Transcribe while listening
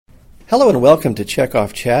Hello and welcome to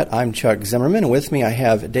Checkoff Chat. I'm Chuck Zimmerman, and with me I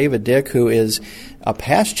have David Dick, who is a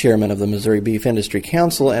past chairman of the Missouri Beef Industry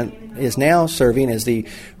Council and is now serving as the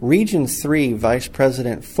Region 3 Vice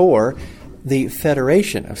President for the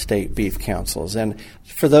Federation of State Beef Councils. And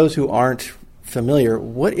for those who aren't familiar,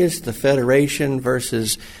 what is the Federation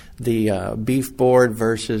versus the Beef Board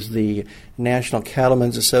versus the National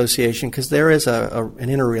Cattlemen's Association? Because there is an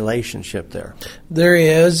interrelationship there. There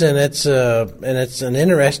is, and it's an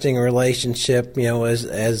interesting relationship. You know, as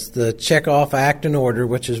the Checkoff Act and Order,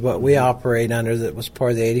 which is what we operate under, that was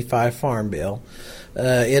part of the '85 Farm Bill.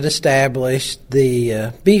 It established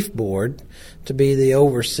the Beef Board to be the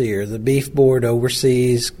overseer. The Beef Board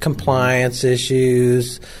oversees compliance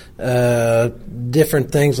issues,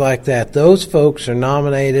 different things like that. Those folks are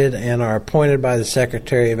nominated and are appointed by the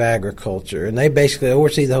Secretary of Agriculture, and they basically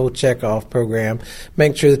oversee the whole checkoff program,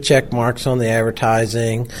 make sure the check marks on the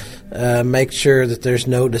advertising, make sure that there's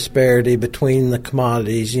no disparity between the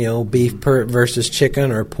commodities, you know, beef versus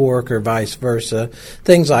chicken or pork or vice versa,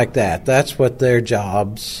 things like that. That's what their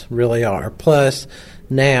jobs really are. Plus,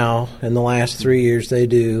 now, in the last 3 years, they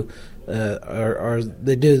do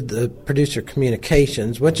the producer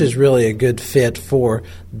communications, which is really a good fit for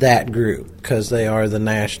that group because they are the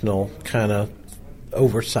national kind of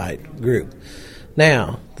oversight group.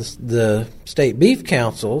 Now, the state beef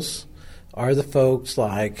councils are the folks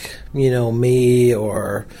like, you know, me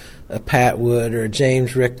or Pat Wood or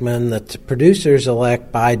James Rickman that the producers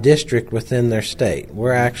elect by district within their state.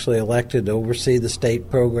 We're actually elected to oversee the state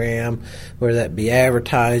program, whether that be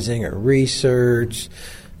advertising or research,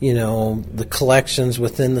 you know, the collections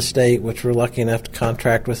within the state, which we're lucky enough to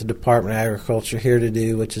contract with the Department of Agriculture here to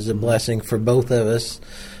do, which is a blessing for both of us,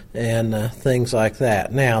 and things like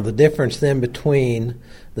that. Now, the difference then between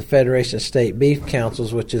the Federation of State Beef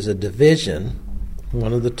Councils, which is a division,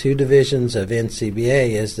 one of the two divisions of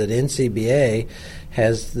NCBA, is that NCBA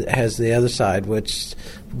has the other side, which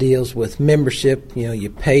deals with membership. You know, you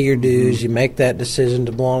pay your dues, you make that decision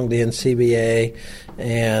to belong to NCBA,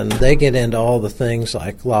 and they get into all the things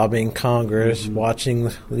like lobbying Congress, watching,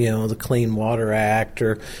 you know, the Clean Water Act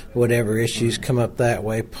or whatever issues come up that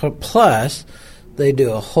way. Plus, they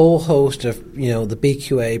do a whole host of, you know, the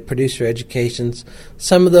BQA, producer educations.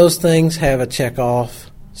 Some of those things have a checkoff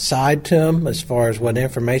side to them as far as what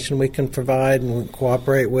information we can provide and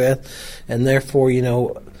cooperate with, and therefore, you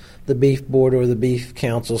know, the beef board or the beef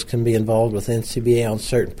councils can be involved with NCBA on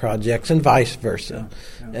certain projects and vice versa.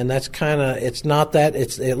 And that's kind of, it's not that,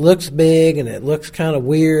 it looks big and it looks kind of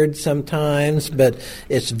weird sometimes, but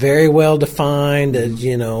it's very well defined. As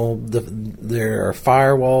you know, there are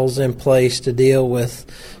firewalls in place to deal with,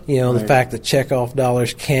 you know, the fact that checkoff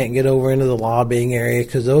dollars can't get over into the lobbying area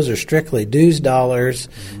because those are strictly dues dollars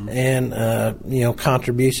and, you know,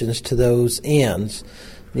 contributions to those ends.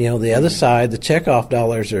 You know, the other side, the checkoff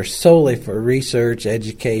dollars are solely for research,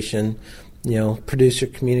 education, you know, producer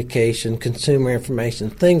communication, consumer information,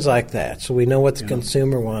 things like that. So we know what the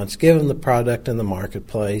consumer wants, give them the product in the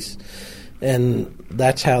marketplace, and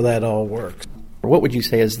that's how that all works. What would you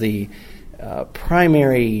say is the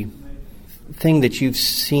primary thing that you've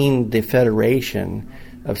seen the Federation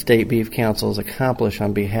of State Beef Councils accomplish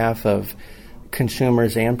on behalf of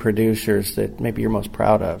consumers and producers that maybe you're most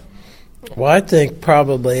proud of? Well, I think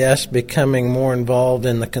probably us becoming more involved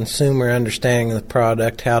in the consumer understanding of the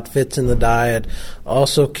product, how it fits in the diet,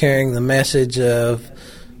 also carrying the message of,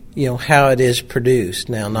 you know, how it is produced.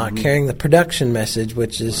 Now, not carrying the production message,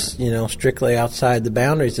 which is, you know, strictly outside the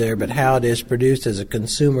boundaries there, but how it is produced as a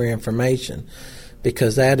consumer information,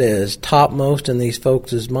 because that is topmost in these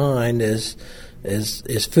folks' mind is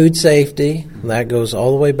food safety. That goes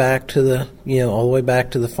all the way back to the, you know, all the way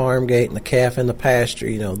back to the farm gate and the calf in the pasture.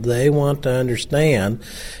 You know, they want to understand,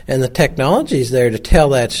 and the technology is there to tell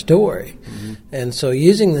that story. And so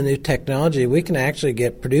using the new technology, we can actually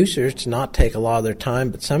get producers to not take a lot of their time,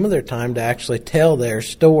 but some of their time to actually tell their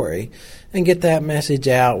story and get that message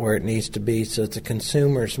out where it needs to be so that the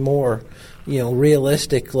consumer's more, you know,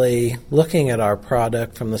 realistically looking at our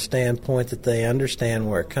product from the standpoint that they understand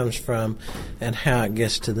where it comes from and how it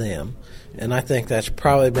gets to them. And I think that's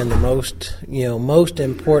probably been the most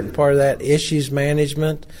important part of that, issues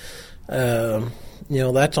management. You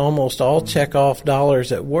know, that's almost all checkoff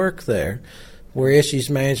dollars at work there. Where issues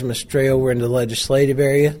management stray over into the legislative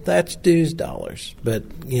area, that's dues dollars. But,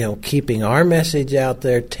 you know, keeping our message out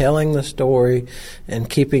there, telling the story, and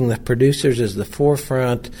keeping the producers as the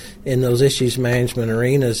forefront in those issues management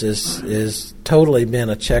arenas is totally been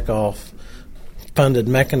a checkoff funded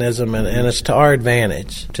mechanism, and it's to our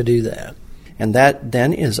advantage to do that. And that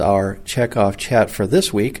then is our Checkoff Chat for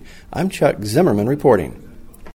this week. I'm Chuck Zimmerman reporting.